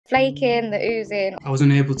flaking, the oozing. I was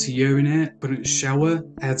unable to urinate, couldn't shower.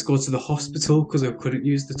 I had to go to the hospital because I couldn't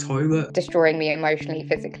use the toilet. Destroying me emotionally,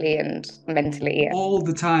 physically and mentally. All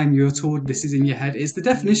the time you're told this is in your head. It's the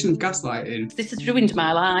definition of gaslighting. This has ruined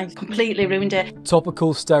my life, completely ruined it.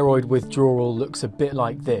 Topical steroid withdrawal looks a bit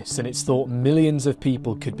like this, and it's thought millions of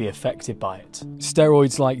people could be affected by it.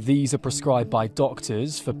 Steroids like these are prescribed by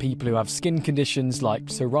doctors for people who have skin conditions like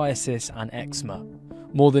psoriasis and eczema.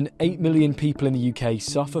 More than 8 million people in the UK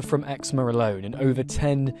suffer from eczema alone, and over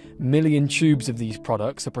 10 million tubes of these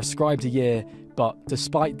products are prescribed a year, but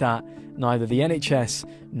despite that, neither the NHS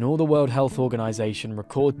nor the World Health Organization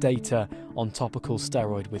record data on topical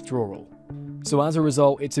steroid withdrawal. So as a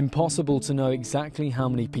result, it's impossible to know exactly how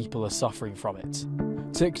many people are suffering from it.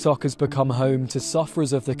 TikTok has become home to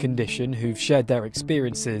sufferers of the condition who've shared their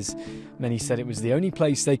experiences. Many said it was the only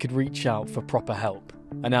place they could reach out for proper help.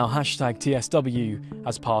 And now hashtag TSW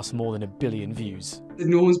has passed more than 1 billion views.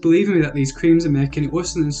 No one's believing me that these creams are making it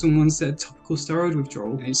worse, than someone said topical steroid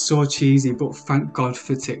withdrawal. And it's so cheesy, but thank God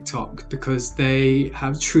for TikTok, because they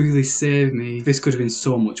have truly saved me. This could have been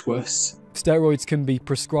so much worse. Steroids can be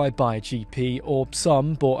prescribed by a GP or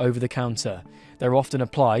some bought over the counter. They're often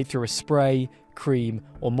applied through a spray, cream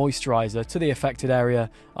or moisturiser to the affected area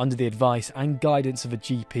under the advice and guidance of a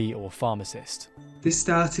GP or pharmacist. This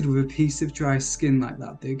started with a piece of dry skin like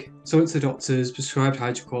that big. So I went to the doctors, prescribed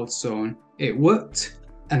hydrocortisone. It worked,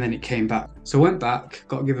 and then it came back. So I went back,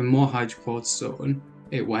 got given more hydrocortisone.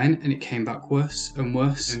 It went, and it came back worse and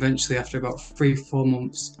worse. And eventually, after about 3-4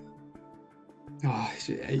 months,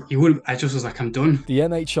 I just was like, I'm done. The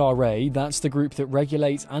MHRA, that's the group that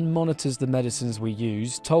regulates and monitors the medicines we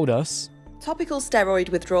use, told us topical steroid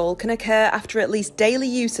withdrawal can occur after at least daily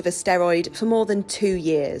use of a steroid for more than 2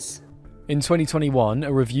 years. In 2021,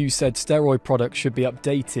 a review said steroid products should be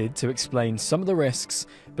updated to explain some of the risks,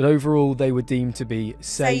 but overall they were deemed to be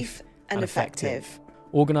safe and effective.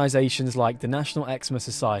 Organisations like the National Eczema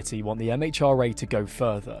Society want the MHRA to go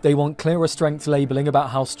further. They want clearer strength labelling about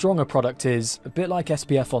how strong a product is, a bit like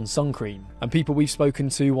SPF on sun cream. And people we've spoken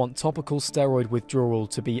to want topical steroid withdrawal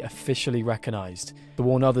to be officially recognised, to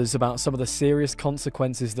warn others about some of the serious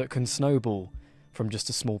consequences that can snowball from just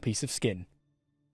a small piece of skin.